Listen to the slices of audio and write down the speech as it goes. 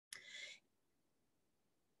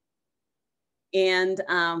And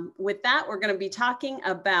with that, we're going to be talking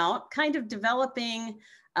about kind of developing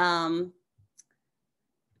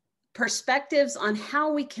perspectives on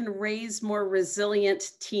how we can raise more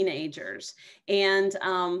resilient teenagers. And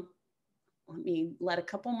let me let a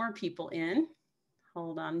couple more people in.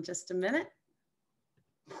 Hold on just a minute.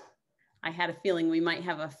 I had a feeling we might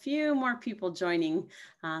have a few more people joining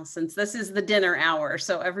since this is the dinner hour.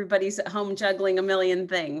 So everybody's at home juggling a million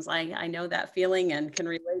things. I know that feeling and can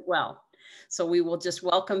relate well. So we will just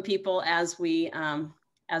welcome people as we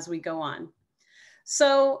go on.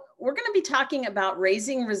 So we're going to be talking about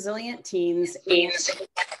raising resilient teens. And,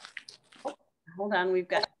 hold on, we've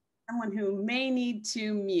got someone who may need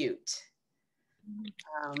to mute.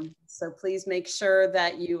 So please make sure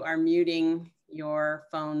that you are muting your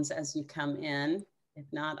phones as you come in. If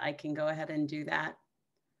not, I can go ahead and do that.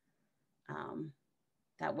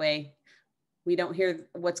 That way we don't hear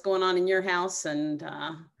what's going on in your house and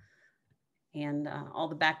all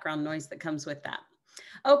the background noise that comes with that.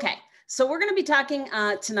 Okay, so we're going to be talking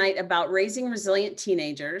tonight about raising resilient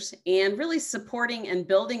teenagers and really supporting and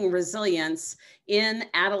building resilience in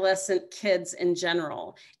adolescent kids in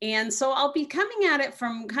general. And so I'll be coming at it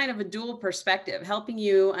from kind of a dual perspective, helping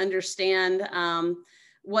you understand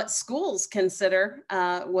what schools consider,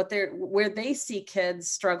 where they see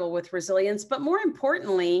kids struggle with resilience, but more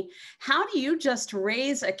importantly, how do you just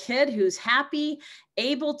raise a kid who's happy,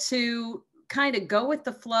 able to kind of go with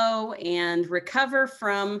the flow and recover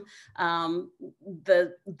from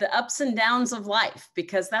the ups and downs of life,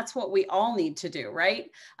 because that's what we all need to do,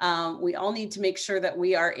 right? We all need to make sure that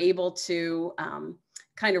we are able to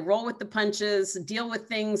kind of roll with the punches, deal with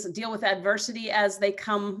things, deal with adversity as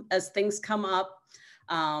things come up,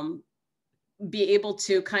 be able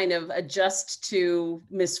to kind of adjust to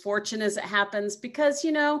misfortune as it happens, because,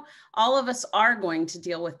 you know, all of us are going to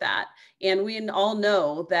deal with that. And we all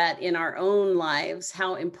know that in our own lives,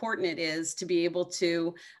 how important it is to be able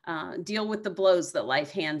to deal with the blows that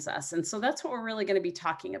life hands us. And so that's what we're really going to be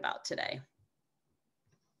talking about today.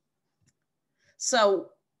 So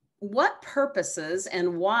what purposes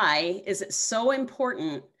and why is it so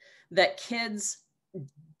important that kids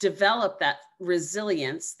develop that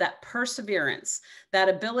resilience, that perseverance, that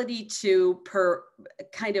ability to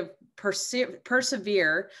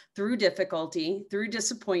persevere through difficulty, through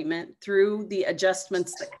disappointment, through the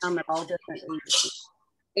adjustments that come at all different ages?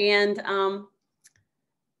 And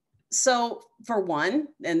so for one,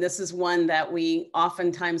 and this is one that we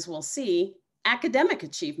oftentimes will see, academic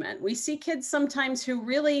achievement. We see kids sometimes who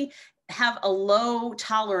really have a low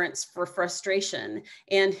tolerance for frustration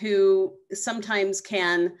and who sometimes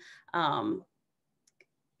can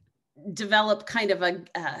develop kind of a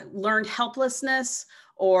learned helplessness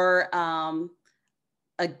or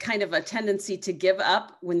a kind of a tendency to give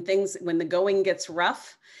up when the going gets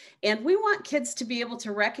rough. And we want kids to be able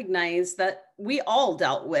to recognize that we all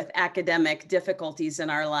dealt with academic difficulties in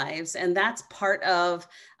our lives, and that's part of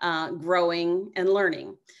growing and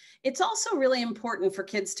learning. It's also really important for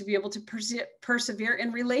kids to be able to persevere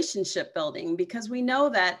in relationship building, because we know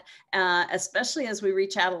that especially as we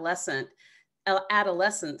reach adolescence,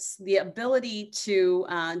 the ability to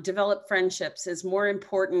develop friendships is more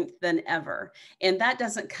important than ever. And that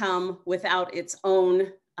doesn't come without its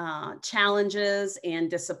own challenges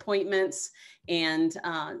and disappointments and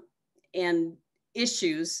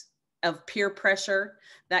issues of peer pressure,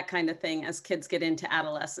 that kind of thing, as kids get into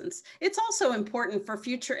adolescence. It's also important for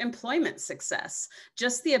future employment success.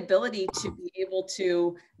 Just the ability to be able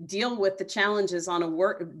to deal with the challenges on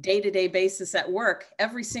a day-to-day basis at work.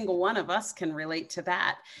 Every single one of us can relate to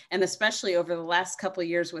that. And especially over the last couple of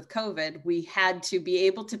years with COVID, we had to be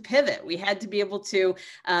able to pivot. We had to be able to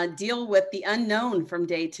deal with the unknown from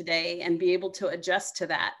day to day and be able to adjust to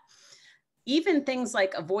that. Even things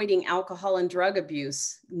like avoiding alcohol and drug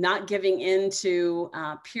abuse, not giving in to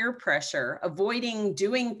peer pressure, avoiding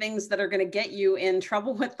doing things that are going to get you in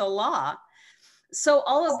trouble with the law. So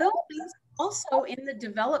all of those things also in the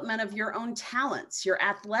development of your own talents, your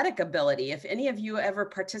athletic ability. If any of you ever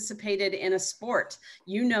participated in a sport,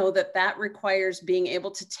 you know that that requires being able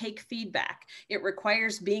to take feedback. It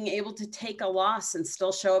requires being able to take a loss and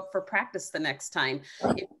still show up for practice the next time.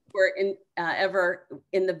 If were ever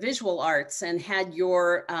in the visual arts and had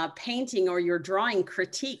your painting or your drawing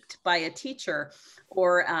critiqued by a teacher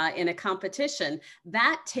or in a competition,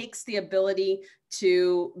 that takes the ability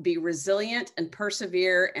to be resilient and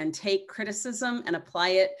persevere and take criticism and apply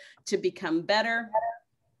it to become better,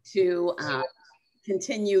 to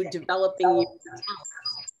continue developing your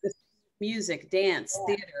talent, music, dance,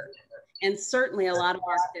 theater. And certainly a lot of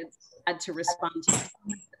our kids had to respond to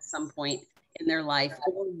at some point in their life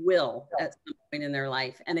or will at some point in their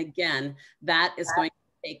life. And again, that is going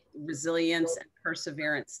to take resilience and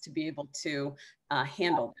perseverance to be able to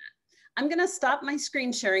handle that. I'm going to stop my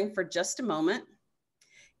screen sharing for just a moment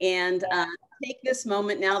and take this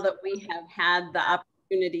moment now that we have had the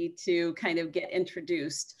opportunity to kind of get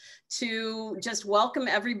introduced to just welcome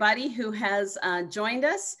everybody who has joined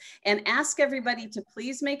us and ask everybody to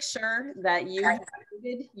please make sure that you have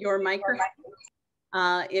muted your microphone.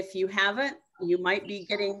 If you haven't, you might be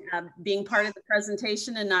being part of the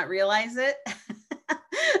presentation and not realize it.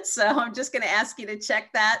 So I'm just going to ask you to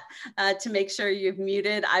check that to make sure you've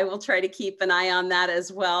muted. I will try to keep an eye on that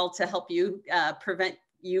as well to help you prevent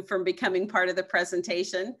you from becoming part of the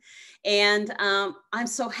presentation. And I'm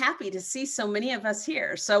so happy to see so many of us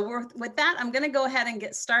here. So with that, I'm going to go ahead and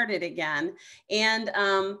get started again. And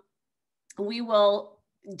we will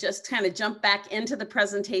just kind of jump back into the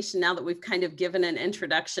presentation now that we've kind of given an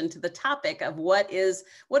introduction to the topic of what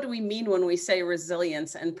do we mean when we say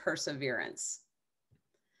resilience and perseverance?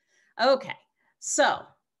 Okay, so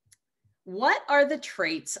what are the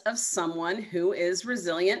traits of someone who is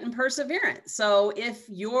resilient and perseverant? So if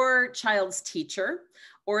your child's teacher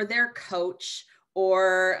or their coach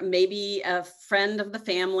or maybe a friend of the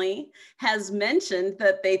family has mentioned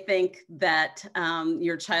that they think that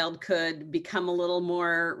your child could become a little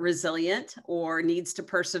more resilient or needs to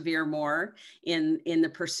persevere more in the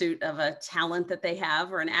pursuit of a talent that they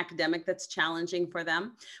have or an academic that's challenging for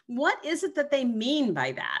them. What is it that they mean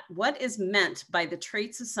by that? What is meant by the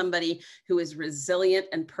traits of somebody who is resilient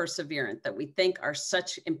and perseverant that we think are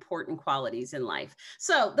such important qualities in life?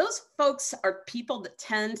 So those folks are people that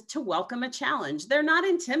tend to welcome a challenge. They're not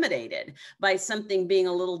intimidated by something being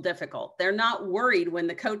a little difficult. They're not worried when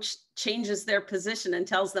the coach changes their position and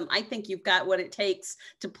tells them, I think you've got what it takes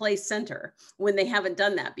to play center, when they haven't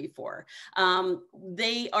done that before.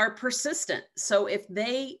 They are persistent. So if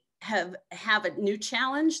they have a new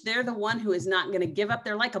challenge, they're the one who is not going to give up.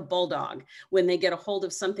 They're like a bulldog. When they get a hold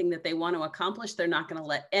of something that they want to accomplish, they're not going to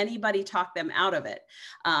let anybody talk them out of it.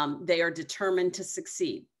 They are determined to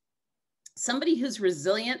succeed. Somebody who's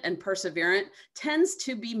resilient and perseverant tends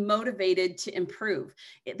to be motivated to improve.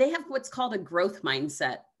 They have what's called a growth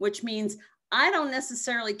mindset, which means I don't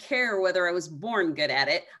necessarily care whether I was born good at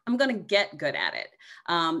it. I'm going to get good at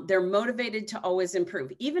it. They're motivated to always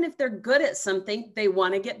improve. Even if they're good at something, they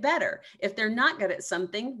want to get better. If they're not good at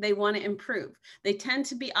something, they want to improve. They tend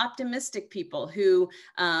to be optimistic people who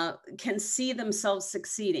can see themselves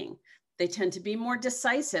succeeding. They tend to be more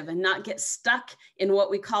decisive and not get stuck in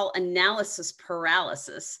what we call analysis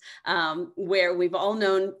paralysis, where we've all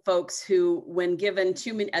known folks who, when given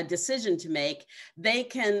a decision to make, they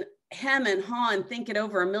can hem and haw and think it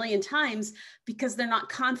over a million times because they're not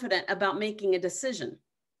confident about making a decision.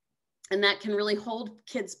 And that can really hold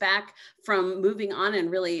kids back from moving on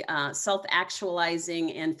and really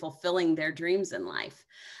self-actualizing and fulfilling their dreams in life.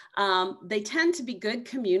 They tend to be good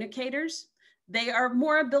communicators. They are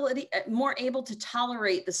more able to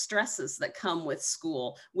tolerate the stresses that come with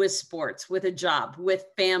school, with sports, with a job, with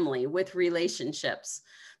family, with relationships.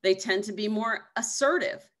 They tend to be more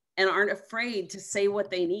assertive and aren't afraid to say what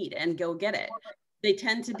they need and go get it. They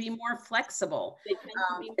tend to be more flexible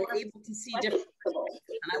and able to see different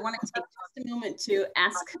perspectives. And I want to take just a moment to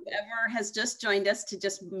ask whoever has just joined us to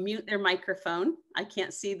just mute their microphone. I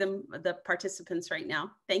can't see them, the participants right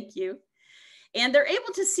now. Thank you. And they're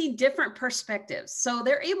able to see different perspectives. So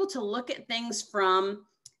they're able to look at things from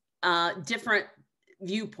different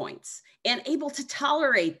viewpoints and able to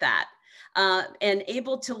tolerate that and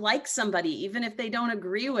able to like somebody, even if they don't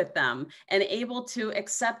agree with them, and able to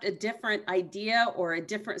accept a different idea or a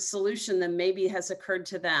different solution than maybe has occurred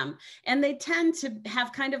to them. And they tend to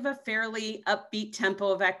have kind of a fairly upbeat tempo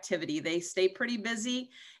of activity. They stay pretty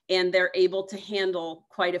busy and they're able to handle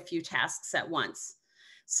quite a few tasks at once.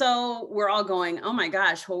 So we're all going, oh my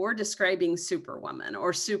gosh, well, we're describing Superwoman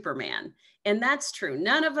or Superman. And that's true.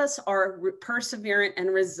 None of us are perseverant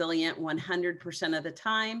and resilient 100% of the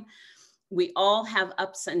time. We all have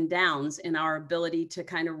ups and downs in our ability to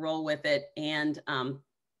kind of roll with it and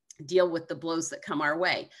deal with the blows that come our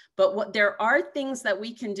way. But there are things that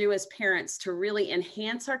we can do as parents to really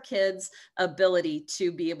enhance our kids' ability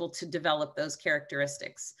to be able to develop those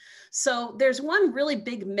characteristics. So there's one really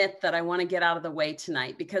big myth that I want to get out of the way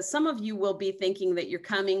tonight, because some of you will be thinking that you're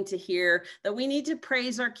coming to hear that we need to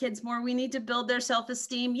praise our kids more, we need to build their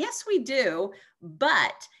self-esteem. Yes, we do,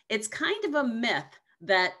 but it's kind of a myth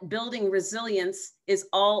that building resilience is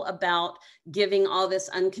all about giving all this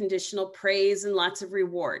unconditional praise and lots of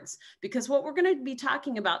rewards. Because what we're going to be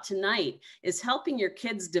talking about tonight is helping your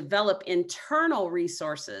kids develop internal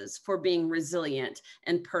resources for being resilient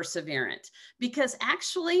and perseverant. Because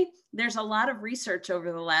actually, there's a lot of research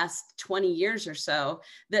over the last 20 years or so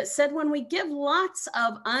that said when we give lots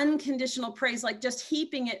of unconditional praise, like just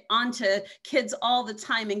heaping it onto kids all the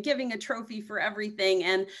time and giving a trophy for everything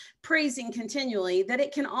and praising continually, that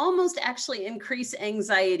it can almost actually increase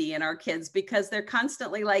anxiety in our kids because they're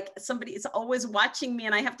constantly like, somebody is always watching me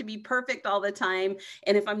and I have to be perfect all the time.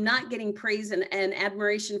 And if I'm not getting praise and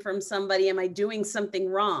admiration from somebody, am I doing something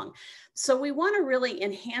wrong? So we want to really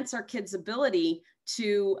enhance our kids' ability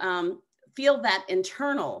to feel that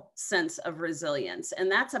internal sense of resilience. And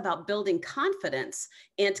that's about building confidence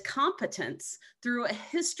and competence through a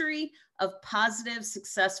history of positive,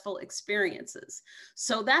 successful experiences.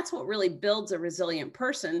 So that's what really builds a resilient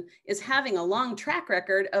person, is having a long track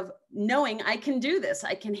record of knowing I can do this,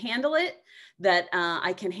 I can handle it, that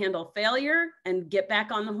I can handle failure and get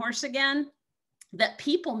back on the horse again, that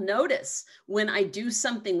people notice when I do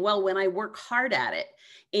something well, when I work hard at it,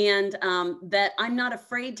 and that I'm not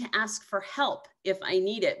afraid to ask for help if I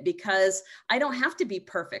need it, because I don't have to be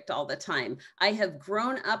perfect all the time. I have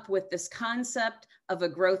grown up with this concept of a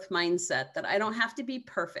growth mindset that I don't have to be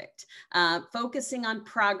perfect. Focusing on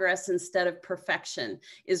progress instead of perfection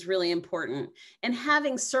is really important. And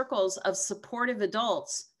having circles of supportive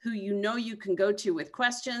adults who you know you can go to with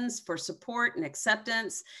questions for support and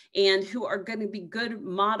acceptance, and who are going to be good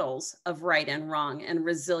models of right and wrong and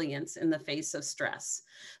resilience in the face of stress.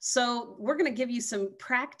 So we're going to give you some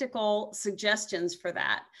practical suggestions for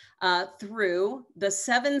that through the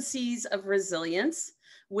 7 C's of resilience,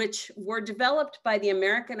 which were developed by the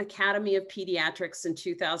American Academy of Pediatrics in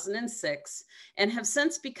 2006 and have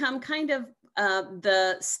since become kind of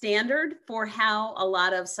the standard for how a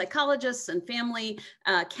lot of psychologists and family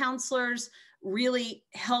counselors really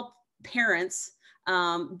help parents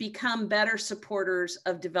become better supporters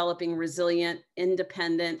of developing resilient,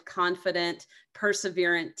 independent, confident,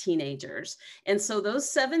 perseverant teenagers. And so those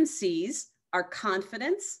 7 C's are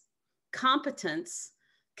confidence, competence,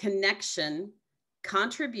 connection,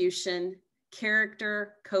 contribution,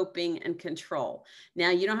 character, coping, and control. Now,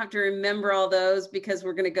 you don't have to remember all those because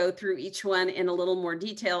we're going to go through each one in a little more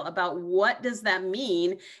detail about what does that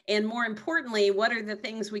mean, and more importantly, what are the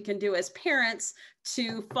things we can do as parents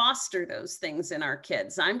to foster those things in our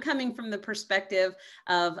kids. I'm coming from the perspective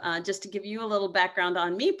of, just to give you a little background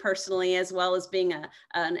on me personally, as well as being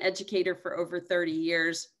an educator for over 30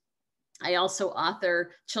 years. I also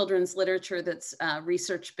author children's literature that's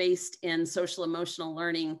research-based in social emotional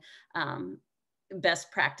learning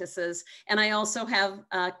best practices. And I also have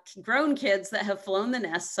grown kids that have flown the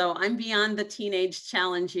nest. So I'm beyond the teenage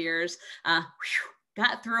challenge years.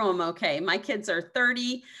 Got through them okay. My kids are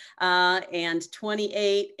 30 and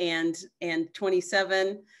 28 and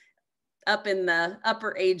 27. Up in the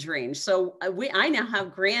upper age range. So I now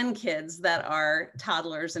have grandkids that are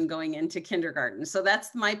toddlers and going into kindergarten. So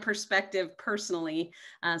that's my perspective personally,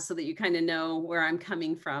 so that you kind of know where I'm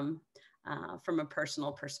coming from a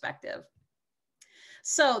personal perspective.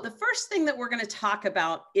 So the first thing that we're going to talk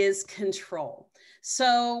about is control.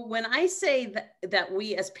 So when I say that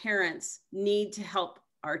we as parents need to help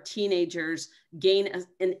our teenagers gain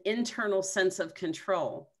an internal sense of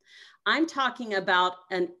control, I'm talking about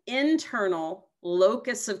an internal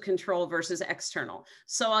locus of control versus external.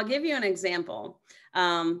 So I'll give you an example.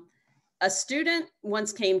 A student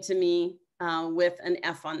once came to me with an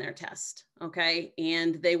F on their test, okay?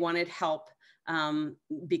 And they wanted help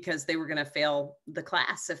because they were going to fail the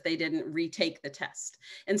class if they didn't retake the test.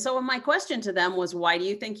 And so my question to them was, why do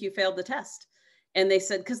you think you failed the test? And they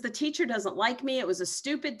said, because the teacher doesn't like me. It was a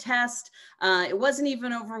stupid test. It wasn't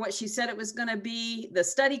even over what she said it was going to be. The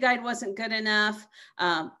study guide wasn't good enough.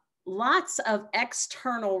 Lots of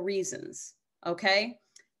external reasons. Okay.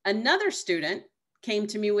 Another student came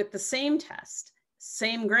to me with the same test,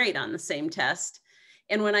 same grade on the same test.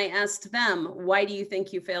 And when I asked them, why do you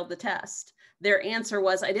think you failed the test? Their answer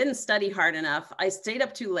was, I didn't study hard enough. I stayed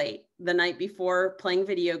up too late the night before playing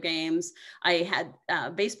video games. I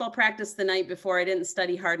had baseball practice the night before. I didn't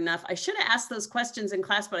study hard enough. I should have asked those questions in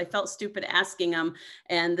class, but I felt stupid asking them.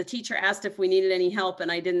 And the teacher asked if we needed any help,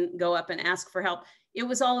 and I didn't go up and ask for help. It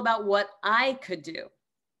was all about what I could do.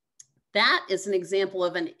 That is an example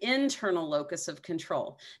of an internal locus of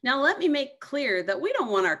control. Now, let me make clear that we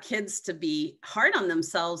don't want our kids to be hard on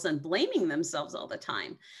themselves and blaming themselves all the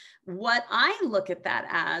time. What I look at that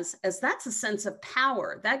as that's a sense of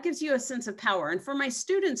power. That gives you a sense of power. And for my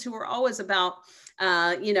students who are always about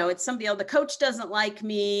you know, it's somebody else, the coach doesn't like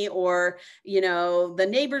me, or, you know, the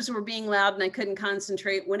neighbors were being loud and I couldn't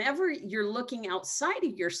concentrate. Whenever you're looking outside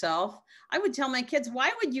of yourself, I would tell my kids, why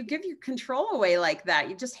would you give your control away like that?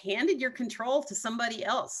 You just handed your control to somebody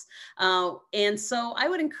else. And so I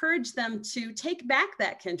would encourage them to take back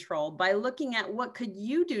that control by looking at what could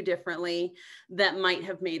you do differently that might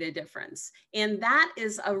have made a difference. And that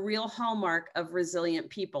is a real hallmark of resilient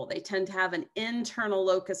people. They tend to have an internal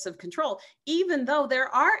locus of control, even though there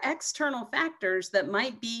are external factors that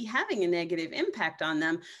might be having a negative impact on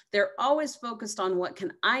them. They're always focused on what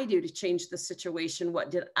can I do to change the situation? What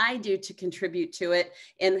did I do to contribute to it?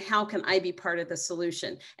 And how can I be part of the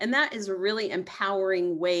solution? And that is a really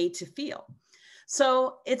empowering way to feel.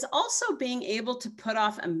 So it's also being able to put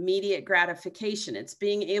off immediate gratification. It's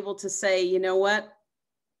being able to say, you know what?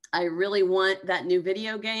 I really want that new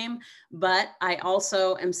video game, but I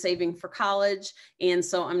also am saving for college. And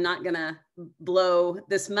so I'm not going to blow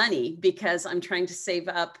this money because I'm trying to save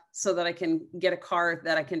up so that I can get a car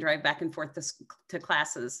that I can drive back and forth to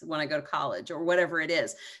classes when I go to college, or whatever it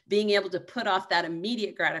is. Being able to put off that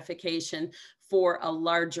immediate gratification for a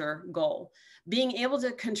larger goal. Being able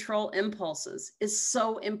to control impulses is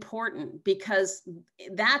so important, because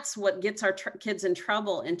that's what gets our kids in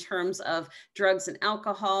trouble in terms of drugs and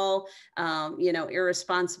alcohol, you know,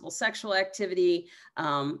 irresponsible sexual activity,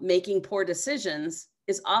 making poor decisions,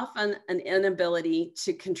 is often an inability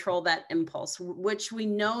to control that impulse, which we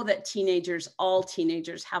know that all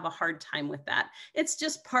teenagers have a hard time with that. It's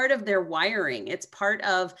just part of their wiring. It's part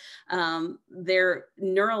of their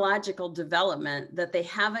neurological development, that they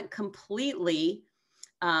haven't completely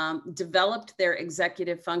developed their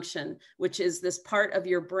executive function, which is this part of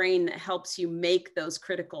your brain that helps you make those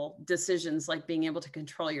critical decisions, like being able to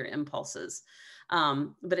control your impulses.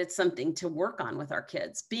 But it's something to work on with our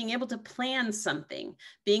kids. Being able to plan something,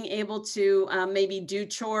 being able to maybe do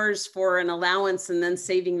chores for an allowance and then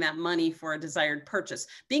saving that money for a desired purchase.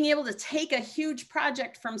 Being able to take a huge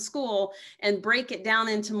project from school and break it down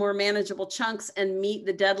into more manageable chunks and meet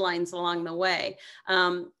the deadlines along the way.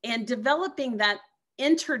 And developing that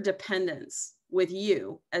interdependence with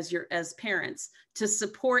you as parents to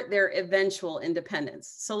support their eventual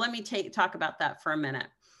independence. So let me talk about that for a minute.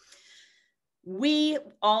 We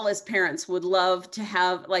all as parents would love to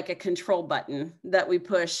have like a control button that we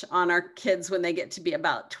push on our kids when they get to be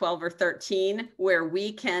about 12 or 13, where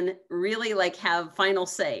we can really like have final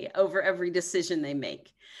say over every decision they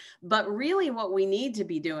make. But really what we need to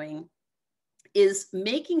be doing is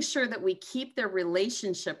making sure that we keep their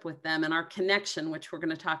relationship with them and our connection, which we're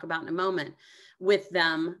going to talk about in a moment, with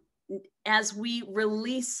them, as we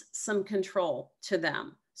release some control to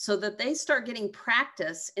them, so that they start getting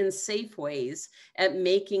practice in safe ways at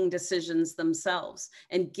making decisions themselves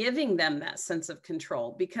and giving them that sense of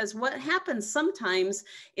control. Because what happens sometimes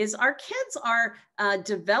is our kids are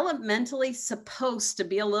developmentally supposed to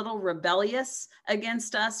be a little rebellious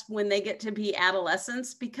against us when they get to be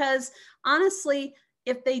adolescents, because honestly,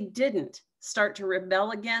 if they didn't start to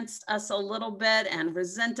rebel against us a little bit and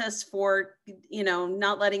resent us for, you know,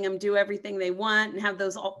 not letting them do everything they want and have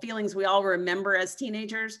those feelings we all remember as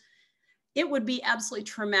teenagers, it would be absolutely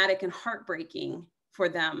traumatic and heartbreaking for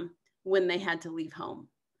them when they had to leave home.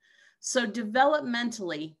 So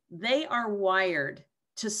developmentally, they are wired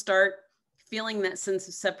to start feeling that sense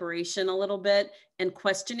of separation a little bit and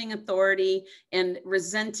questioning authority and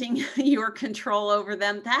resenting your control over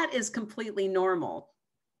them. That is completely normal.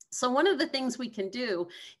 So one of the things we can do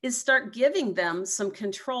is start giving them some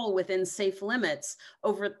control within safe limits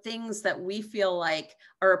over things that we feel like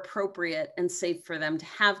are appropriate and safe for them to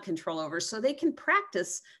have control over, so they can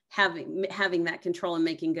practice having that control and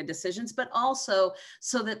making good decisions, but also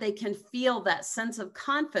so that they can feel that sense of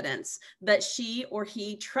confidence that she or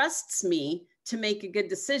he trusts me to make a good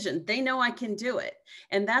decision. They know I can do it.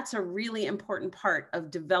 And that's a really important part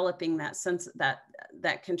of developing that sense,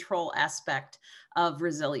 that control aspect of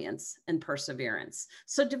resilience and perseverance.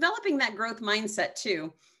 So developing that growth mindset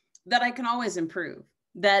too, that I can always improve,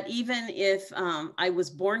 that even if I was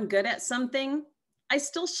born good at something, I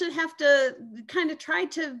still should have to kind of try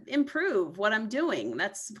to improve what I'm doing.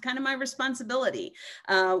 That's kind of my responsibility.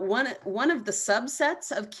 One of the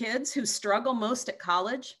subsets of kids who struggle most at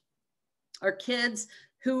college are kids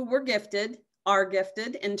who are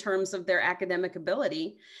gifted in terms of their academic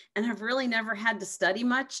ability and have really never had to study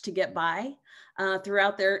much to get by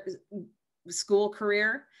throughout their school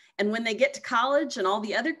career. And when they get to college and all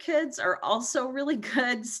the other kids are also really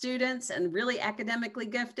good students and really academically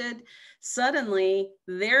gifted, suddenly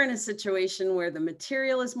they're in a situation where the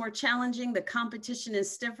material is more challenging, the competition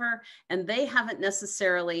is stiffer, and they haven't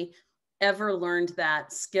necessarily ever learned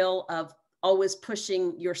that skill of always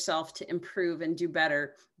pushing yourself to improve and do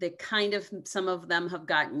better. Some of them have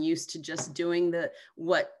gotten used to just doing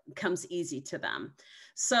what comes easy to them.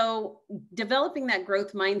 So developing that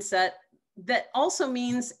growth mindset, that also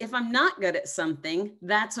means if I'm not good at something,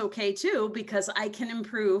 that's okay too, because I can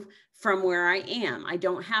improve from where I am. I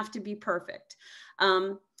don't have to be perfect.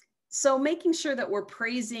 So making sure that we're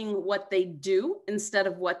praising what they do instead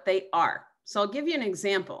of what they are. So I'll give you an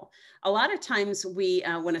example. A lot of times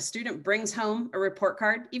when a student brings home a report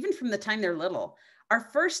card, even from the time they're little, our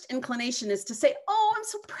first inclination is to say, "Oh, I'm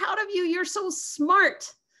so proud of you. You're so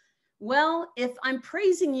smart." Well, if I'm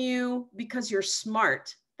praising you because you're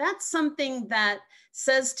smart, that's something that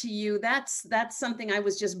says to you, that's something I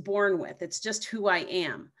was just born with. It's just who I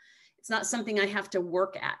am. It's not something I have to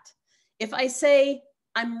work at. If I say,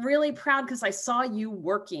 "I'm really proud because I saw you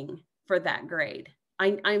working for that grade.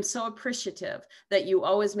 I'm so appreciative that you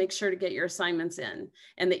always make sure to get your assignments in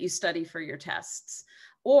and that you study for your tests."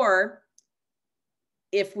 Or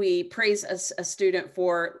if we praise a student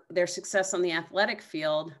for their success on the athletic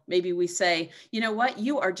field, maybe we say, "You know what,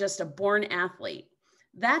 you are just a born athlete."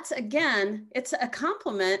 That's, again, it's a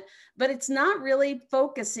compliment, but it's not really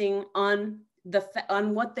focusing on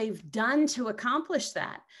what they've done to accomplish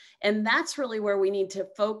that. And that's really where we need to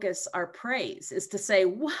focus our praise, is to say,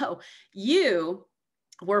 "Whoa, you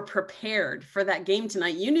were prepared for that game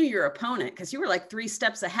tonight. You knew your opponent because you were like 3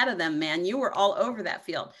 steps ahead of them, man. You were all over that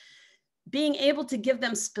field." Being able to give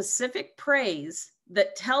them specific praise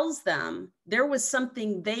that tells them there was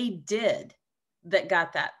something they did that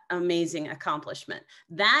got that amazing accomplishment.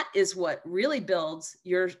 That is what really builds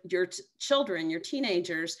your children, your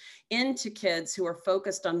teenagers, into kids who are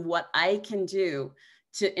focused on what I can do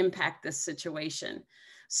to impact this situation.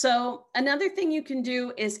 So another thing you can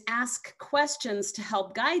do is ask questions to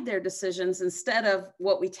help guide their decisions instead of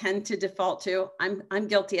what we tend to default to. I'm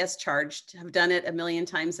guilty as charged. I've done it a million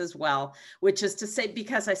times as well, which is to say,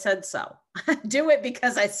 "Because I said so." Do it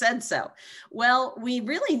because I said so. Well, we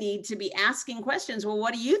really need to be asking questions. Well,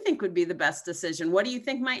 what do you think would be the best decision? What do you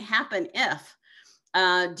think might happen if?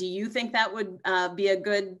 Do you think that would be a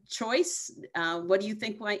good choice? What do you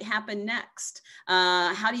think might happen next?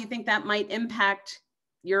 How do you think that might impact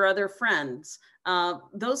your other friends?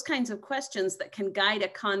 Those kinds of questions that can guide a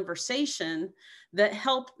conversation that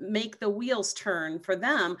help make the wheels turn for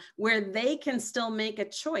them, where they can still make a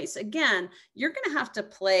choice. Again, you're going to have to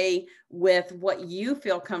play with what you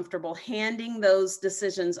feel comfortable handing those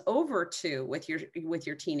decisions over to with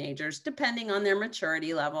your teenagers, depending on their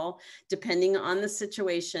maturity level, depending on the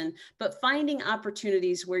situation, but finding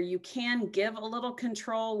opportunities where you can give a little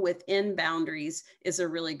control within boundaries is a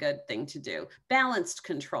really good thing to do. Balanced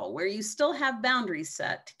control, where you still have boundaries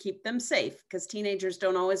set to keep them safe, because teenagers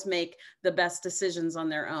don't always make the best decisions on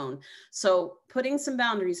their own. So putting some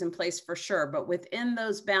boundaries in place for sure, but within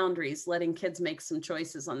those boundaries, letting kids make some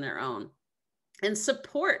choices on their own. And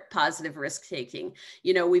support positive risk taking.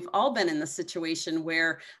 You know, we've all been in the situation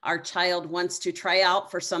where our child wants to try out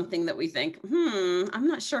for something that we think, I'm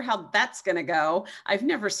not sure how that's going to go. I've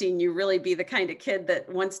never seen you really be the kind of kid that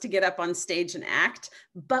wants to get up on stage and act.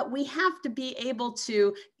 But we have to be able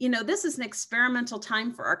to, this is an experimental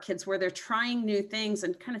time for our kids where they're trying new things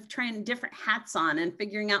and kind of trying different hats on and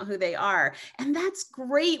figuring out who they are. And that's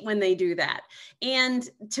great when they do that. And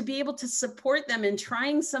to be able to support them in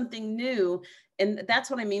trying something new. And that's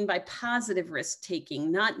what I mean by positive risk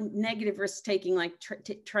taking, not negative risk taking like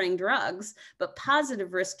trying drugs, but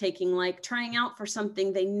positive risk taking like trying out for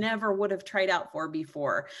something they never would have tried out for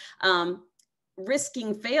before.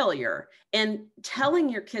 Risking failure and telling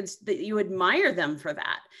your kids that you admire them for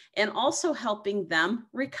that, and also helping them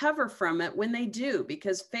recover from it when they do,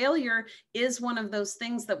 because failure is one of those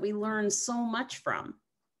things that we learn so much from.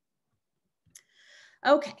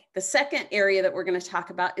 Okay, the second area that we're going to talk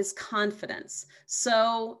about is confidence.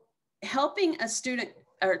 So helping a student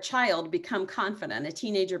or child become confident, a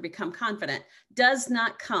teenager become confident, does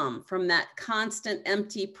not come from that constant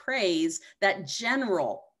empty praise, that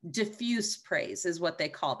general diffuse praise is what they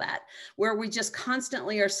call that, where we just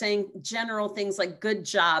constantly are saying general things like "good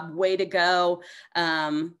job," "way to go,"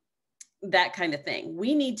 that kind of thing.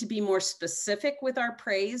 We need to be more specific with our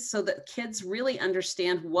praise so that kids really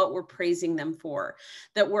understand what we're praising them for.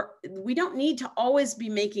 That we don't need to always be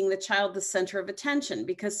making the child the center of attention,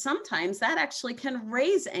 because sometimes that actually can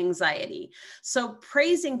raise anxiety. So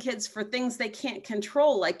praising kids for things they can't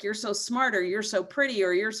control, like "you're so smart," or "you're so pretty,"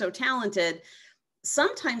 or "you're so talented,"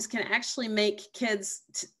 sometimes can actually make kids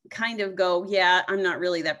kind of go, "Yeah, I'm not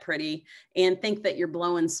really that pretty," and think that you're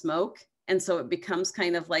blowing smoke. And so it becomes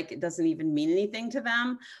kind of like it doesn't even mean anything to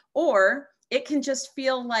them. Or it can just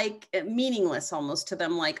feel like meaningless almost to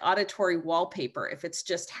them, like auditory wallpaper, if it's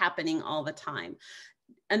just happening all the time.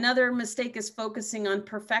 Another mistake is focusing on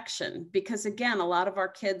perfection, because again, a lot of our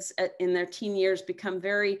kids in their teen years become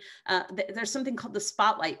very, there's something called the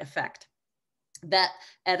spotlight effect, that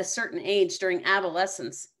at a certain age during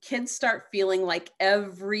adolescence, kids start feeling like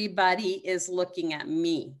everybody is looking at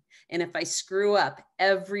me. And if I screw up,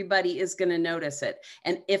 everybody is going to notice it.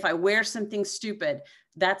 And if I wear something stupid,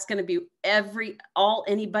 that's going to be all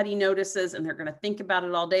anybody notices, and they're going to think about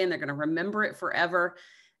it all day, and they're going to remember it forever.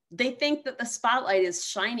 They think that the spotlight is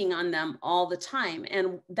shining on them all the time.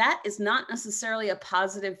 And that is not necessarily a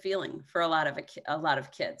positive feeling for a lot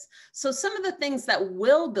of kids. So some of the things that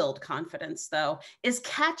will build confidence, though, is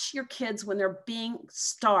catch your kids when they're being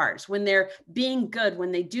stars, when they're being good,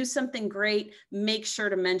 when they do something great, make sure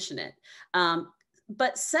to mention it.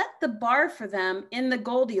 But set the bar for them in the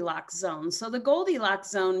Goldilocks zone. So the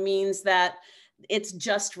Goldilocks zone means that it's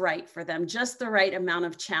just right for them, just the right amount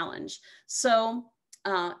of challenge. So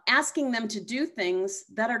asking them to do things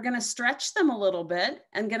that are going to stretch them a little bit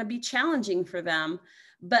and going to be challenging for them,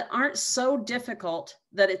 but aren't so difficult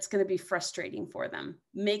that it's going to be frustrating for them.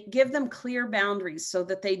 Give them clear boundaries so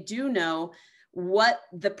that they do know what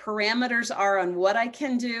the parameters are on what I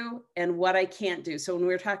can do and what I can't do. So when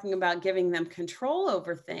we're talking about giving them control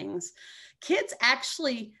over things, kids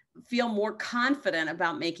actually feel more confident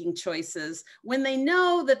about making choices when they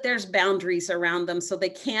know that there's boundaries around them, so they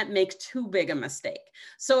can't make too big a mistake.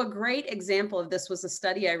 So a great example of this was a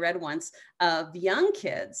study I read once of young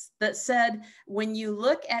kids that said, when you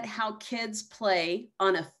look at how kids play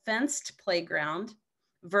on a fenced playground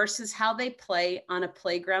versus how they play on a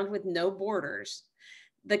playground with no borders,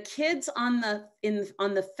 the kids on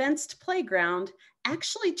the fenced playground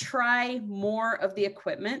actually try more of the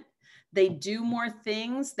equipment. They do more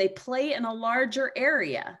things. They play in a larger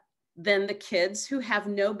area than the kids who have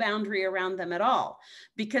no boundary around them at all.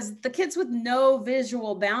 Because the kids with no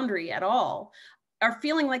visual boundary at all are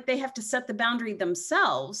feeling like they have to set the boundary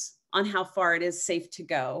themselves on how far it is safe to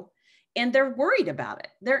go. And they're worried about it.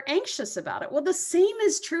 They're anxious about it. Well, the same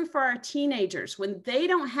is true for our teenagers. When they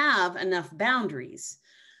don't have enough boundaries,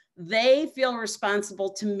 they feel responsible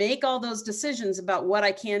to make all those decisions about what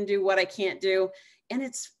I can do, what I can't do. And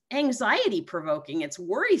it's anxiety provoking. It's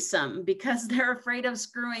worrisome because they're afraid of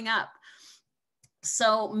screwing up.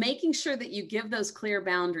 So making sure that you give those clear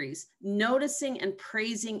boundaries, noticing and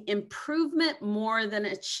praising improvement more than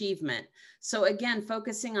achievement. So again,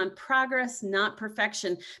 focusing on progress, not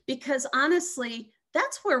perfection, because honestly,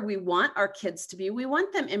 that's where we want our kids to be. We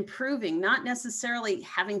want them improving, not necessarily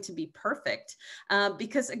having to be perfect.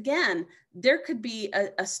 Because again, there could be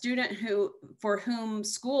a student for whom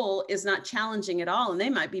school is not challenging at all, and they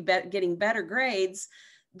might be getting better grades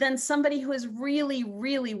than somebody who is really,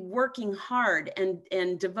 really working hard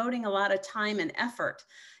and devoting a lot of time and effort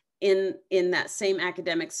in that same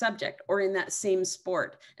academic subject or in that same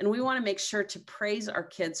sport. And we want to make sure to praise our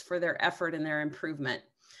kids for their effort and their improvement.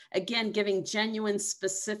 Again, giving genuine,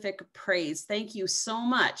 specific praise. Thank you so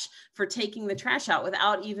much for taking the trash out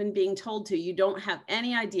without even being told to. You don't have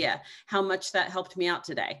any idea how much that helped me out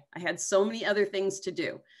today. I had so many other things to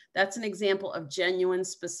do. That's an example of genuine,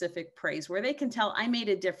 specific praise where they can tell I made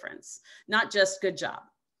a difference, not just good job.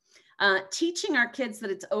 Teaching our kids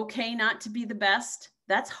that it's okay not to be the best.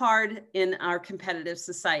 That's hard in our competitive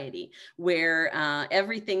society where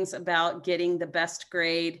everything's about getting the best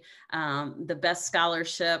grade, the best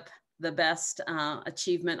scholarship, the best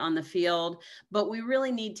achievement on the field. But we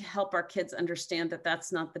really need to help our kids understand that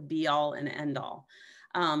that's not the be all and end all.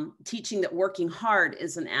 Teaching that working hard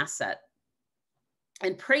is an asset.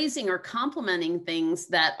 And praising or complimenting things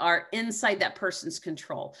that are inside that person's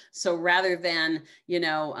control. So rather than,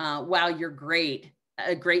 wow, you're great,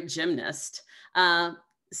 a great gymnast,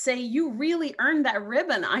 say you really earned that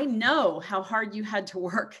ribbon. I know how hard you had to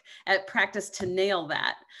work at practice to nail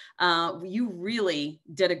that. You really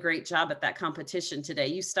did a great job at that competition today.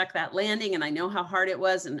 You stuck that landing, and I know how hard it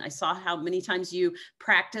was. And I saw how many times you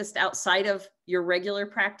practiced outside of your regular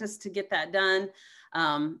practice to get that done.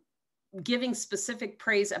 Giving specific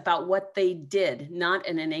praise about what they did, not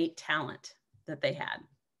an innate talent that they had.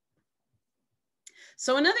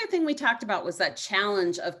 So another thing we talked about was that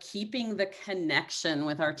challenge of keeping the connection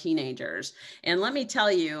with our teenagers. And let me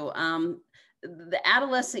tell you, the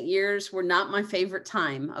adolescent years were not my favorite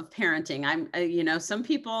time of parenting. Some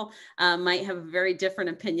people might have a very different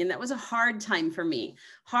opinion. That was a hard time for me.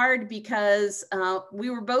 hard because we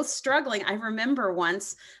were both struggling. I remember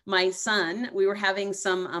once my son, we were having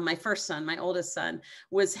some, my first son, my oldest son,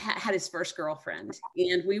 had his first girlfriend,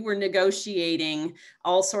 and we were negotiating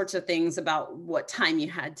all sorts of things about what time you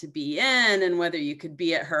had to be in and whether you could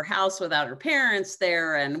be at her house without her parents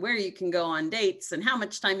there, and where you can go on dates and how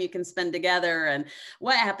much time you can spend together and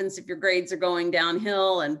what happens if your grades are going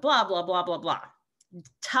downhill and blah, blah, blah, blah, blah.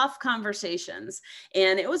 Tough conversations.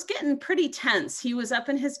 And it was getting pretty tense. He was up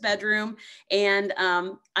in his bedroom, and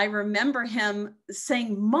I remember him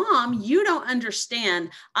saying, "Mom, you don't understand.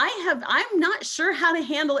 I'm not sure how to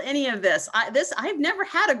handle any of this. I've never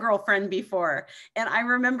had a girlfriend before." And I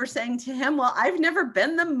remember saying to him, "Well, I've never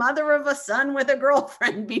been the mother of a son with a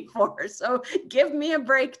girlfriend before, so give me a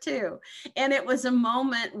break too." And it was a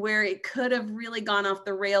moment where it could have really gone off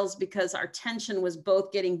the rails because our tension was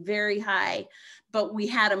both getting very high. But we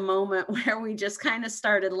had a moment where we just kind of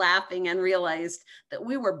started laughing and realized that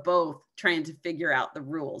we were both trying to figure out the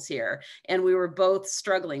rules here. And we were both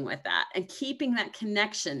struggling with that. And keeping that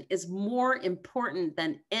connection is more important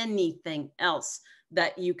than anything else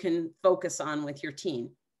that you can focus on with your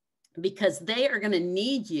teen, because they are going to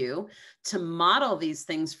need you to model these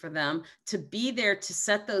things for them, to be there to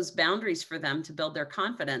set those boundaries for them, to build their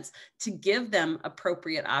confidence, to give them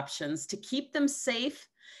appropriate options, to keep them safe,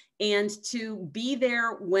 and to be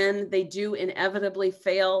there when they do inevitably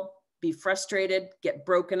fail, be frustrated, get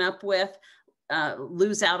broken up with,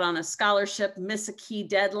 lose out on a scholarship, miss a key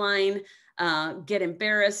deadline, get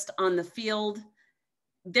embarrassed on the field.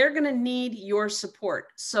 They're going to need your support.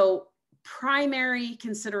 So primary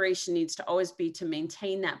consideration needs to always be to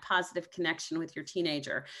maintain that positive connection with your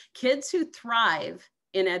teenager. Kids who thrive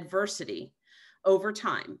in adversity over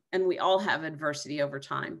time, and we all have adversity over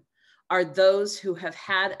time, are those who have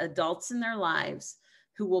had adults in their lives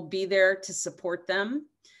who will be there to support them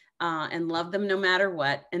and love them no matter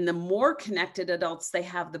what. And the more connected adults they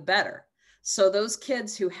have, the better. So those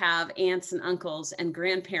kids who have aunts and uncles and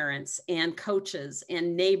grandparents and coaches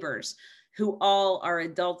and neighbors who all are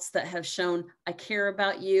adults that have shown, I care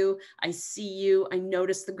about you, I see you, I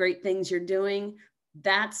notice the great things you're doing,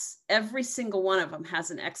 that's every single one of them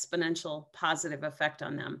has an exponential positive effect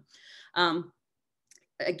on them.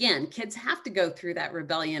 Again, kids have to go through that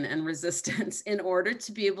rebellion and resistance in order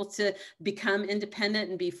to be able to become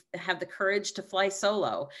independent and have the courage to fly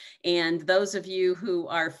solo. And those of you who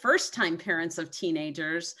are first-time parents of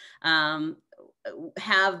teenagers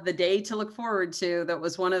have the day to look forward to. That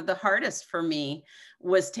was one of the hardest for me,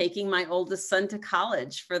 was taking my oldest son to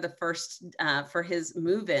college for the first, for his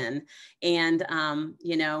move-in. And,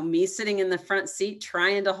 you know, me sitting in the front seat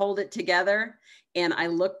trying to hold it together. And I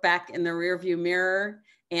look back in the rearview mirror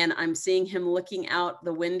and I'm seeing him looking out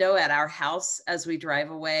the window at our house as we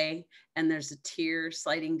drive away, and there's a tear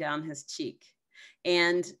sliding down his cheek.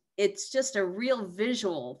 And it's just a real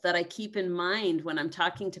visual that I keep in mind when I'm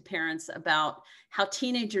talking to parents about how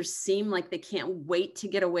teenagers seem like they can't wait to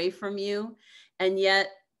get away from you. And yet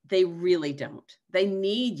they really don't. They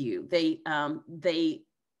need you. They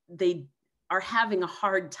are having a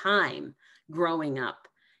hard time growing up.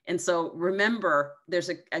 And so remember, there's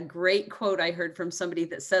a great quote I heard from somebody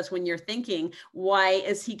that says, when you're thinking, why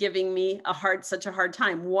is he giving me such a hard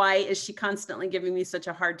time? Why is she constantly giving me such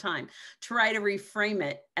a hard time? Try to reframe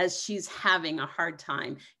it as she's having a hard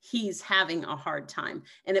time. He's having a hard time.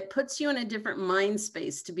 And it puts you in a different mind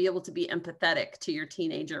space to be able to be empathetic to your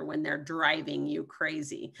teenager when they're driving you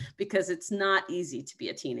crazy, because it's not easy to be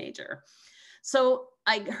a teenager. So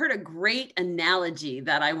I heard a great analogy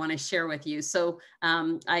that I want to share with you. So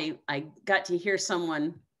I got to hear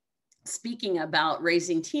someone speaking about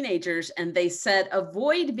raising teenagers, and they said,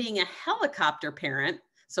 avoid being a helicopter parent.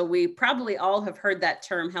 So we probably all have heard that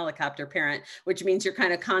term, helicopter parent, which means you're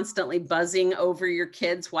kind of constantly buzzing over your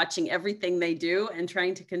kids, watching everything they do and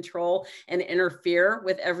trying to control and interfere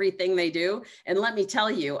with everything they do. And let me tell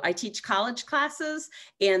you, I teach college classes,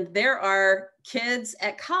 and there are kids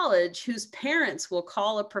at college whose parents will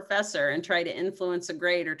call a professor and try to influence a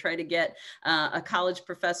grade, or try to get a college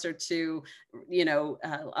professor to,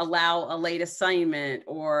 allow a late assignment,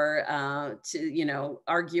 or to,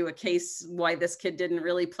 argue a case why this kid didn't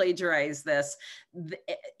really plagiarize this.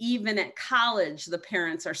 Even at college, the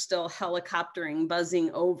parents are still helicoptering,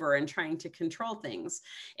 buzzing over and trying to control things.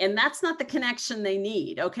 And that's not the connection they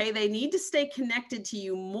need. Okay. They need to stay connected to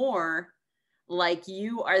you more like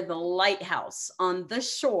you are the lighthouse on the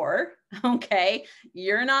shore, okay?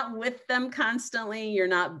 You're not with them constantly. You're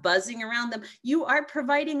not buzzing around them. You are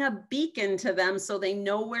providing a beacon to them so they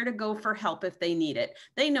know where to go for help if they need it.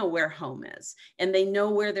 They know where home is, and they know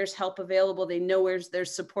where there's help available. They know where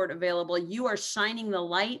there's support available. You are shining the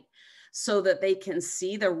light, so that they can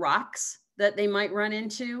see the rocks that they might run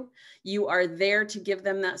into. You are there to give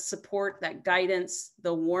them that support, that guidance,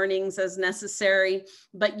 the warnings as necessary,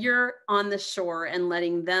 but you're on the shore and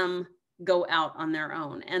letting them go out on their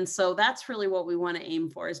own. And so that's really what we want to aim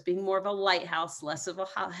for, is being more of a lighthouse, less of a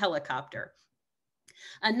helicopter.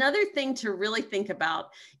 Another thing to really think about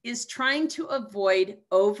is trying to avoid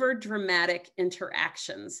over dramatic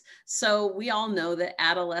interactions. So we all know that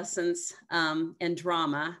adolescence and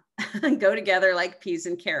drama go together like peas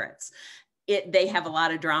and carrots. They have a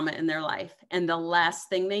lot of drama in their life, and the last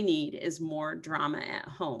thing they need is more drama at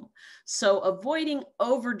home. So avoiding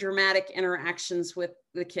over dramatic interactions with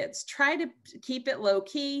the kids. Try to keep it low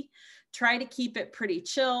key. Try to keep it pretty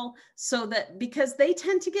chill, so that, because they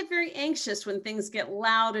tend to get very anxious when things get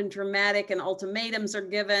loud and dramatic and ultimatums are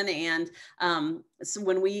given. And so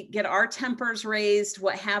when we get our tempers raised,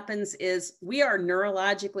 what happens is we are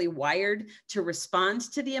neurologically wired to respond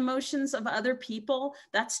to the emotions of other people.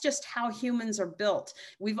 That's just how humans are built.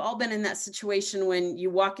 We've all been in that situation when you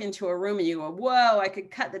walk into a room and you go, whoa, I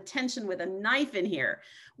could cut the tension with a knife in here.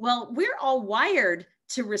 Well, we're all wired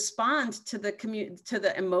to respond to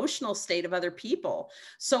the emotional state of other people.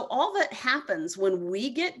 So all that happens when we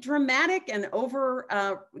get dramatic and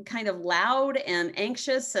over kind of loud and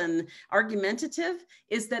anxious and argumentative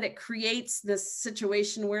is that it creates this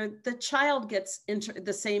situation where the child gets in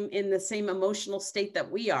the same emotional state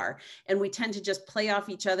that we are. And we tend to just play off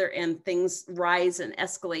each other, and things rise and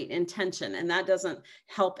escalate in tension. And that doesn't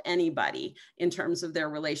help anybody in terms of their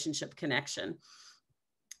relationship connection.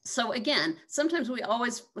 So again, sometimes we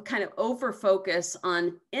always kind of over focus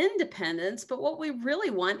on independence, but what we really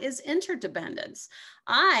want is interdependence.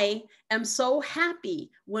 I am so happy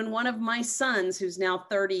when one of my sons, who's now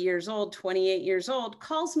 30 years old, 28 years old,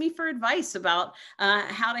 calls me for advice about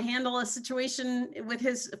how to handle a situation with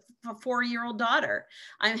his 4-year-old daughter.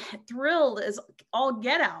 I'm thrilled as all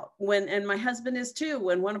get out and my husband is too,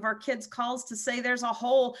 when one of our kids calls to say there's a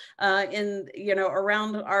hole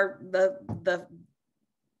around the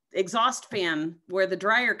exhaust fan where the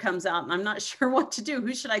dryer comes out and I'm not sure what to do.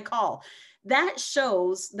 Who should I call? That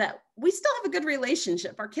shows that we still have a good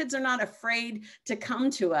relationship. Our kids are not afraid to come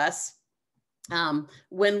to us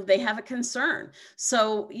when they have a concern.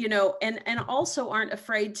 So, and also aren't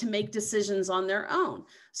afraid to make decisions on their own.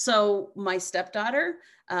 So my stepdaughter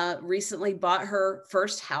recently bought her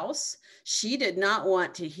first house. She did not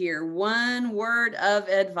want to hear one word of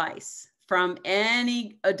advice from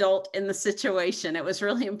any adult in the situation. It was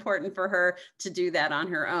really important for her to do that on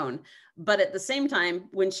her own. But at the same time,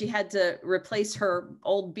 when she had to replace her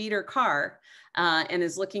old beater car and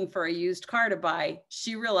is looking for a used car to buy,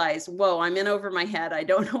 she realized, whoa, I'm in over my head. I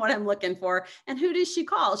don't know what I'm looking for. And who does she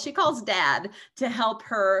call? She calls dad to help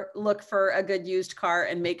her look for a good used car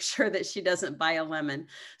and make sure that she doesn't buy a lemon.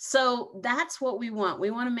 So that's what we want.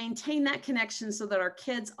 We want to maintain that connection so that our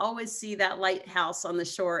kids always see that lighthouse on the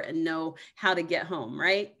shore and know how to get home,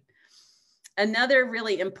 right? Another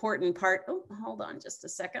really important part, oh, hold on just a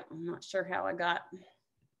second. I'm not sure how I got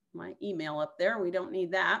my email up there. We don't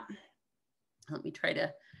need that. Let me try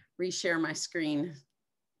to reshare my screen.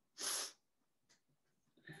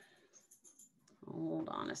 Hold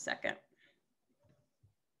on a second.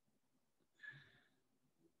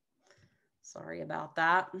 Sorry about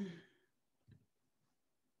that.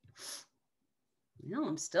 No,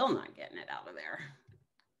 I'm still not getting it out of there.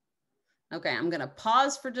 Okay, I'm gonna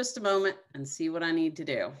pause for just a moment and see what I need to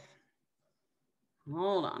do.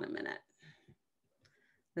 Hold on a minute.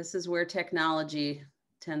 This is where technology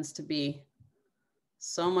tends to be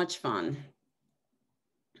so much fun.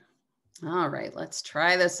 All right, let's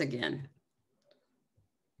try this again.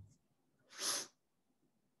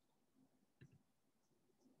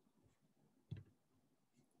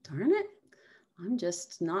 Darn it, I'm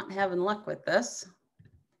just not having luck with this.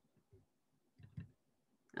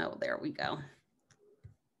 Oh, there we go.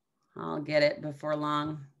 I'll get it before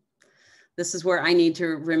long. This is where I need to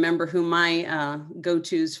remember who my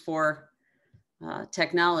go-tos for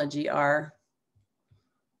technology are.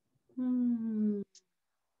 Oops,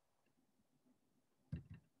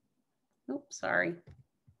 sorry.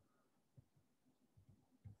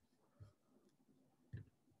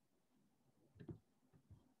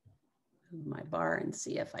 Move my bar and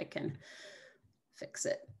see if I can fix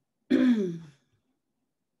it.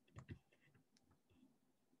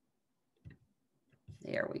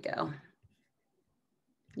 There we go.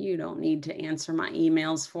 You don't need to answer my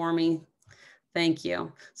emails for me. Thank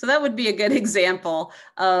you. So that would be a good example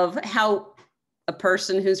of how a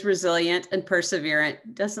person who's resilient and perseverant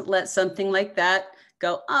doesn't let something like that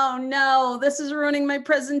go, oh no, this is ruining my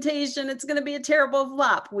presentation. It's going to be a terrible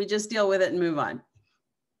flop. We just deal with it and move on.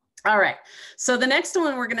 All right. So the next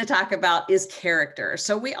one we're going to talk about is character.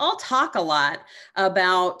 So we all talk a lot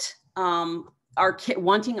about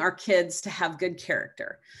wanting our kids to have good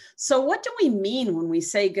character. So what do we mean when we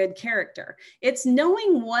say good character? It's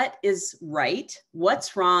knowing what is right,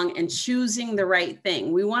 what's wrong, and choosing the right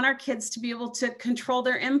thing. We want our kids to be able to control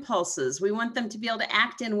their impulses. We want them to be able to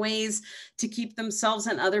act in ways to keep themselves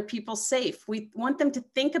and other people safe. We want them to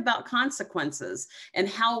think about consequences and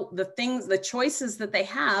how the choices that they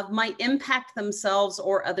have might impact themselves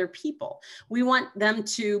or other people. We want them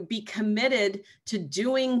to be committed to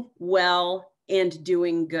doing well and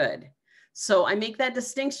doing good. So I make that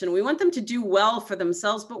distinction. We want them to do well for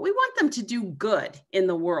themselves, but we want them to do good in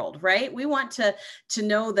the world, right? We want to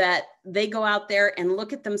know that they go out there and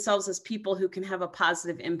look at themselves as people who can have a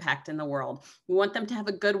positive impact in the world. We want them to have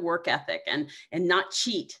a good work ethic and not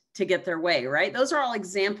cheat to get their way, right? Those are all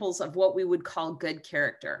examples of what we would call good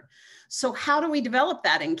character. So how do we develop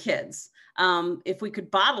that in kids? If we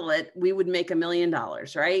could bottle it, we would make $1 million,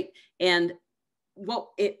 right? And what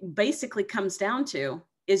it basically comes down to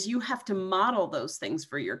is you have to model those things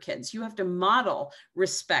for your kids. You have to model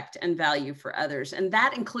respect and value for others. And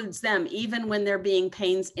that includes them, even when they're being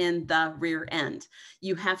pains in the rear end.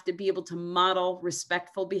 You have to be able to model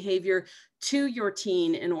respectful behavior to your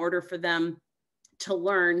teen in order for them to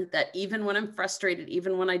learn that even when I'm frustrated,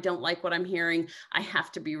 even when I don't like what I'm hearing, I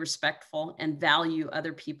have to be respectful and value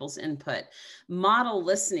other people's input. Model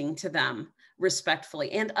listening to them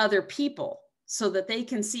respectfully and other people, so that they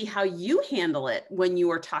can see how you handle it when you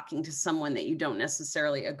are talking to someone that you don't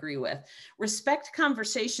necessarily agree with. Respect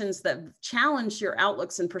conversations that challenge your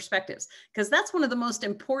outlooks and perspectives, because that's one of the most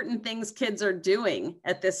important things kids are doing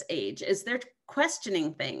at this age, is they're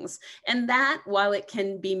questioning things. And that, while it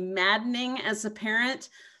can be maddening as a parent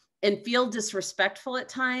and feel disrespectful at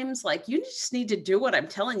times, like you just need to do what I'm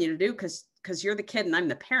telling you to do because you're the kid and I'm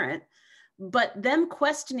the parent. But them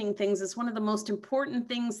questioning things is one of the most important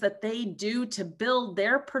things that they do to build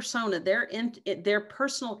their persona, their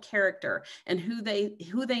personal character, and who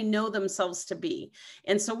they know themselves to be.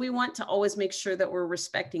 And so we want to always make sure that we're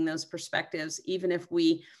respecting those perspectives, even if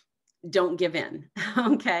we don't give in.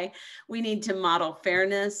 Okay. We need to model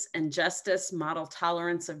fairness and justice, model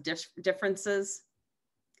tolerance of differences.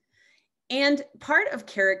 And part of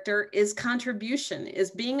character is contribution,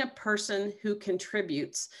 is being a person who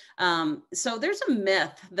contributes. So there's a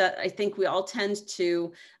myth that I think we all tend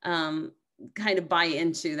to kind of buy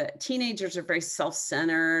into, that teenagers are very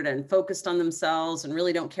self-centered and focused on themselves and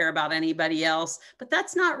really don't care about anybody else. But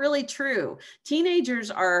that's not really true. Teenagers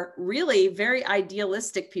are really very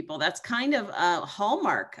idealistic people. That's kind of a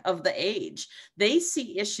hallmark of the age. They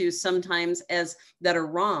see issues sometimes that are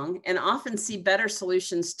wrong and often see better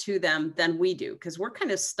solutions to them than we do, because we're kind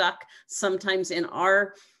of stuck sometimes in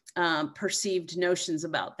our perceived notions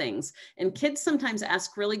about things. And kids sometimes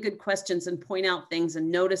ask really good questions and point out things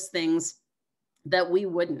and notice things that we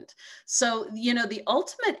wouldn't. So, the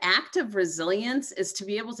ultimate act of resilience is to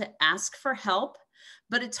be able to ask for help.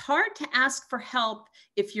 But it's hard to ask for help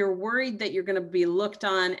if you're worried that you're going to be looked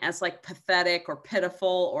on as like pathetic or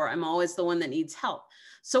pitiful, or I'm always the one that needs help.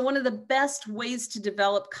 So one of the best ways to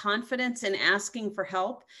develop confidence in asking for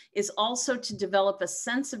help is also to develop a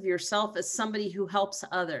sense of yourself as somebody who helps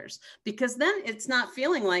others, because then it's not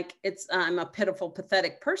feeling like I'm a pitiful,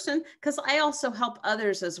 pathetic person, because I also help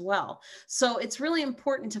others as well. So it's really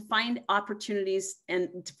important to find opportunities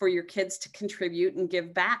and for your kids to contribute and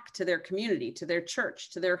give back to their community, to their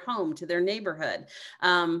church, to their home, to their neighborhood.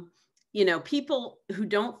 People who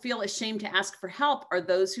don't feel ashamed to ask for help are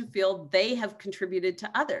those who feel they have contributed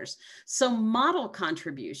to others. So model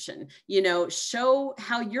contribution, show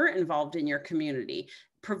how you're involved in your community.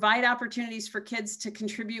 Provide opportunities for kids to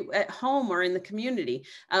contribute at home or in the community,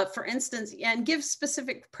 for instance, and give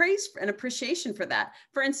specific praise and appreciation for that.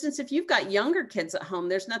 For instance, if you've got younger kids at home,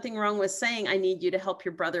 there's nothing wrong with saying, I need you to help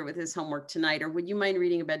your brother with his homework tonight, or would you mind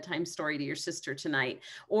reading a bedtime story to your sister tonight?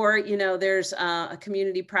 Or, there's a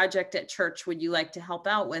community project at church. Would you like to help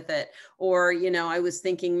out with it? Or, I was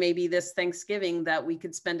thinking maybe this Thanksgiving that we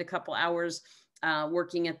could spend a couple hours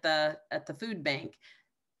working at the food bank.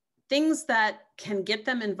 Things that can get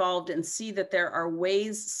them involved and see that there are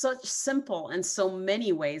ways, such simple and so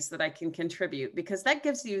many ways that I can contribute, because that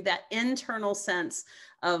gives you that internal sense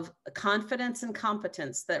of confidence and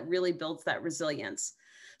competence that really builds that resilience.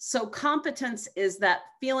 So competence is that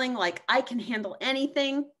feeling like I can handle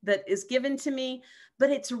anything that is given to me, but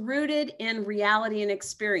it's rooted in reality and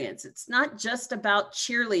experience. It's not just about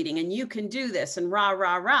cheerleading and you can do this and rah,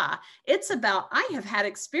 rah, rah. It's about, I have had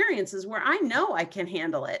experiences where I know I can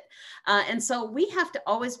handle it. And so we have to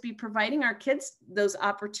always be providing our kids those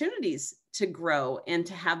opportunities to grow and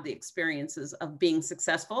to have the experiences of being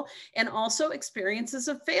successful, and also experiences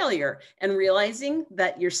of failure, and realizing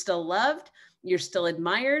that you're still loved, you're still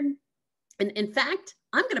admired. And in fact,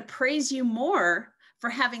 I'm going to praise you more for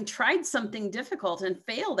having tried something difficult and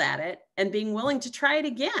failed at it and being willing to try it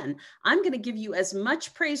again. I'm going to give you as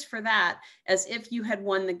much praise for that as if you had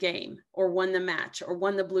won the game or won the match or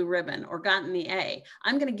won the blue ribbon or gotten the A.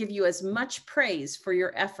 I'm going to give you as much praise for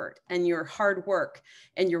your effort and your hard work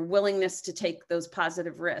and your willingness to take those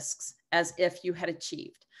positive risks as if you had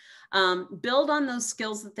achieved. Build on those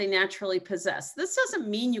skills that they naturally possess. This doesn't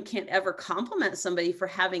mean you can't ever compliment somebody for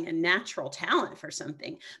having a natural talent for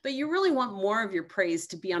something, but you really want more of your praise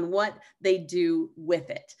to be on what they do with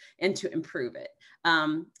it and to improve it.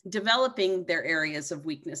 Developing their areas of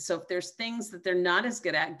weakness. So if there's things that they're not as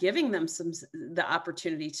good at, giving them the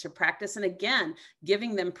opportunity to practice, and again,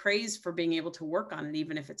 giving them praise for being able to work on it,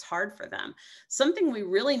 even if it's hard for them. Something we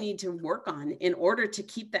really need to work on in order to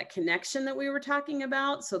keep that connection that we were talking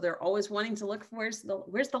about. So they're always wanting to look for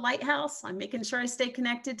where's the lighthouse. I'm making sure I stay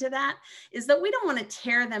connected to that. Is that we don't want to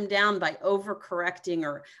tear them down by overcorrecting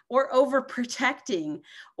or overprotecting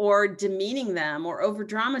or demeaning them or over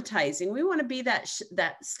dramatizing. We want to be that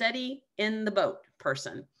steady in the boat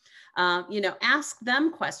person. Ask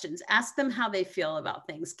them questions, ask them how they feel about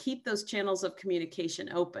things, keep those channels of communication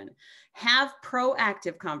open, have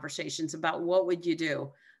proactive conversations about what would you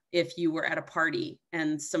do if you were at a party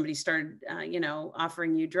and somebody started,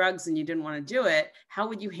 offering you drugs and you didn't want to do it. How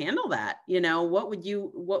would you handle that? What would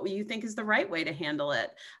you think is the right way to handle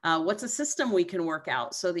it? What's a system we can work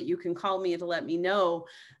out so that you can call me to let me know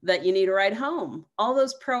that you need a ride home? All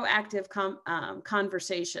those proactive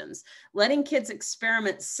conversations, letting kids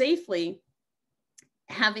experiment safely,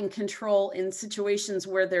 having control in situations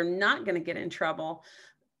where they're not going to get in trouble,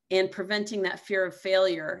 and preventing that fear of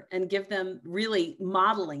failure, and give them really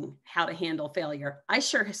modeling how to handle failure. I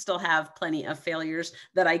sure still have plenty of failures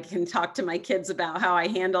that I can talk to my kids about how I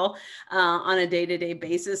handle on a day-to-day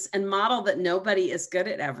basis, and model that nobody is good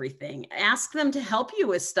at everything. Ask them to help you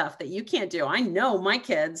with stuff that you can't do. I know my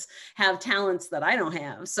kids have talents that I don't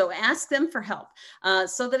have. So ask them for help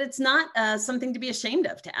so that it's not something to be ashamed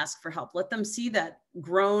of to ask for help. Let them see that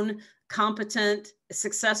grown, competent,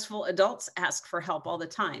 successful adults ask for help all the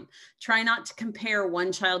time. Try not to compare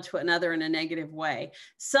one child to another in a negative way.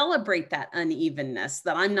 Celebrate that unevenness,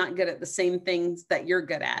 that I'm not good at the same things that you're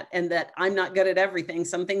good at, and that I'm not good at everything.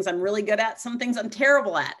 Some things I'm really good at, some things I'm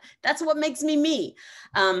terrible at. That's what makes me me.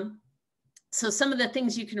 So some of the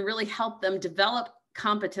things you can really help them develop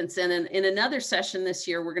competence in. And in another session this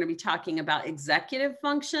year, we're going to be talking about executive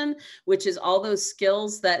function, which is all those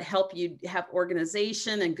skills that help you have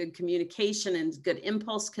organization and good communication and good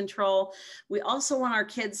impulse control. We also want our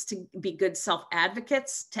kids to be good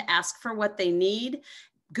self-advocates, to ask for what they need,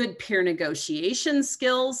 good peer negotiation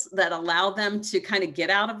skills that allow them to kind of get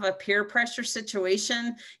out of a peer pressure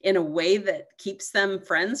situation in a way that keeps them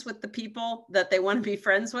friends with the people that they want to be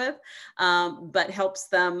friends with, but helps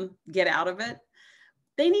them get out of it.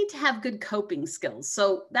 They need to have good coping skills.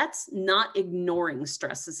 So that's not ignoring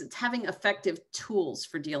stresses. It's having effective tools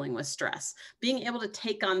for dealing with stress, being able to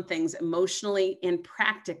take on things emotionally and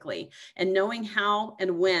practically, and knowing how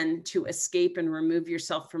and when to escape and remove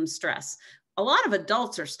yourself from stress. A lot of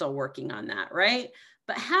adults are still working on that, right?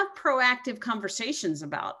 But have proactive conversations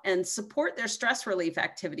about and support their stress relief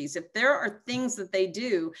activities. If there are things that they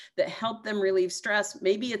do that help them relieve stress,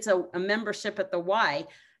 maybe it's a membership at the Y.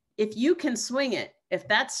 If you can swing it, if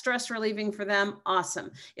that's stress relieving for them,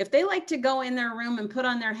 awesome. If they like to go in their room and put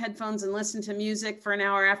on their headphones and listen to music for an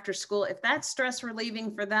hour after school, if that's stress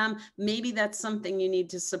relieving for them, maybe that's something you need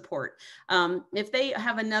to support. If they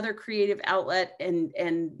have another creative outlet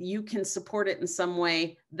and you can support it in some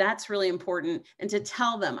way, that's really important. And to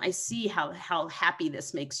tell them, I see how happy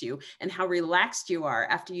this makes you and how relaxed you are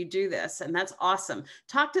after you do this. And that's awesome.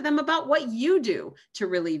 Talk to them about what you do to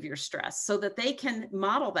relieve your stress so that they can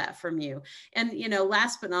model that from you. And,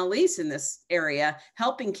 last but not least in this area,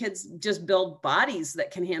 helping kids just build bodies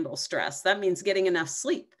that can handle stress. That means getting enough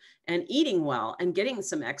sleep and eating well and getting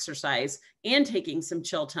some exercise and taking some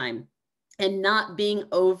chill time and not being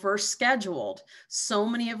overscheduled. So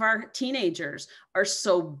many of our teenagers are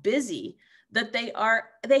so busy that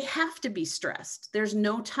they have to be stressed. There's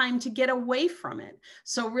no time to get away from it.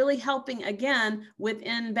 So really helping, again,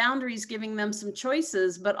 within boundaries, giving them some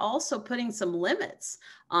choices, but also putting some limits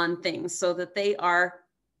on things so that they are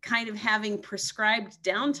kind of having prescribed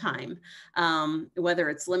downtime, whether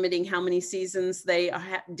it's limiting how many seasons they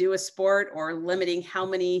do a sport or limiting how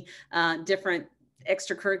many different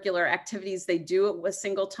extracurricular activities they do it with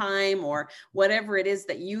single time, or whatever it is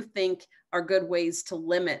that you think are good ways to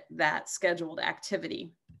limit that scheduled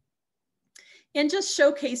activity. And just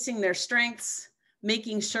showcasing their strengths,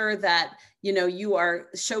 making sure that, you know, you are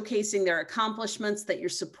showcasing their accomplishments, that you're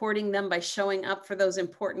supporting them by showing up for those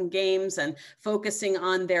important games and focusing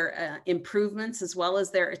on their improvements as well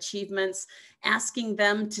as their achievements, asking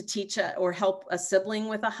them to teach or help a sibling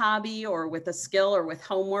with a hobby or with a skill or with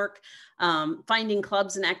homework, finding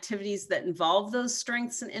clubs and activities that involve those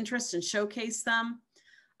strengths and interests and showcase them.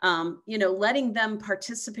 You know, letting them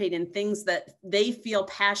participate in things that they feel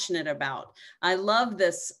passionate about. I love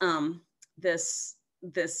this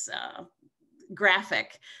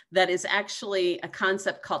graphic that is actually a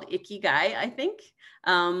concept called Ikigai, I think.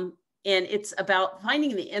 And it's about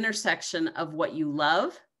finding the intersection of what you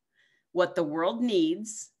love, what the world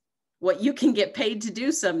needs, what you can get paid to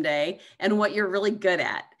do someday, and what you're really good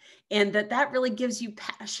at. And that really gives you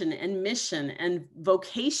passion and mission and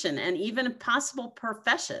vocation and even a possible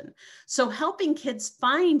profession. So helping kids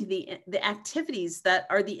find the activities that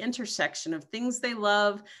are the intersection of things they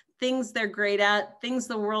love, things they're great at, things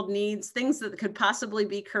the world needs, things that could possibly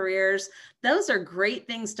be careers. Those are great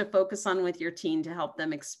things to focus on with your teen to help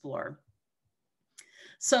them explore.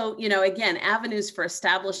 So, you know, again, avenues for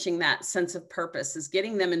establishing that sense of purpose is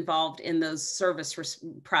getting them involved in those service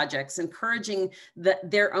projects, encouraging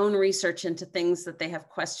their own research into things that they have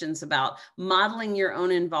questions about, modeling your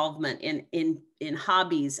own involvement in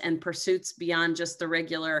hobbies and pursuits beyond just the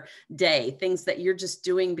regular day, things that you're just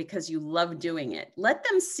doing because you love doing it. Let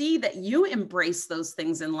them see that you embrace those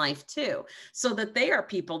things in life too, so that they are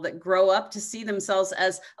people that grow up to see themselves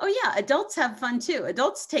as, oh yeah, adults have fun too.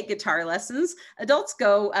 Adults take guitar lessons. Adults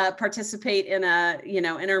go participate in a, you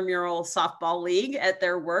know, intramural softball league at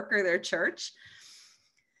their work or their church.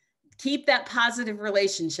 Keep that positive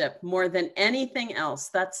relationship more than anything else.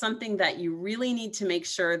 That's something that you really need to make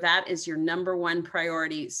sure that is your number one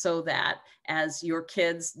priority, so that as your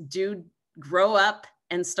kids do grow up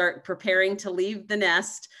and start preparing to leave the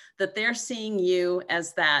nest, that they're seeing you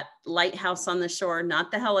as that lighthouse on the shore, not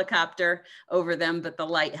the helicopter over them, but the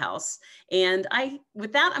lighthouse. And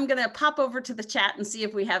with that, I'm going to pop over to the chat and see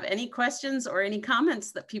if we have any questions or any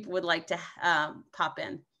comments that people would like to pop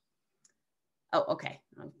in. Oh, okay.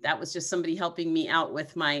 That was just somebody helping me out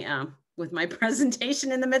with my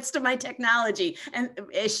presentation in the midst of my technology and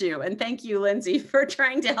issue. And thank you, Lindsay, for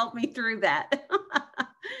trying to help me through that.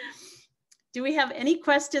 Do we have any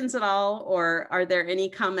questions at all, or are there any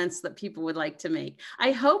comments that people would like to make?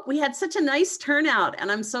 I hope we had such a nice turnout,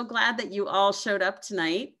 and I'm so glad that you all showed up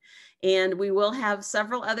tonight. And we will have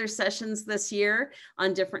several other sessions this year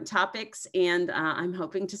on different topics, and I'm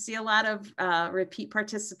hoping to see a lot of repeat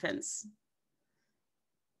participants.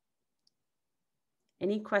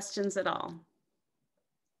 Any questions at all?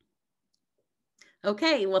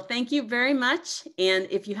 Okay, well, thank you very much. And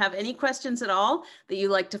if you have any questions at all that you'd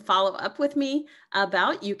like to follow up with me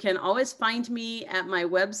about, you can always find me at my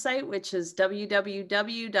website, which is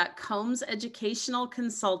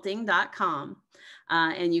www.combseducationalconsulting.com.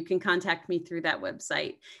 And you can contact me through that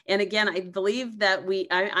website. And again, I believe that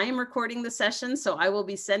I am recording the session, so I will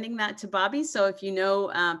be sending that to Bobby. So if you know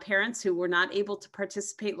parents who were not able to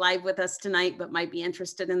participate live with us tonight, but might be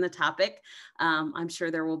interested in the topic, I'm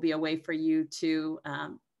sure there will be a way for you to,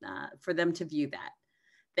 for them to view that.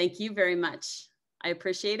 Thank you very much. I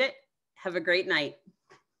appreciate it. Have a great night.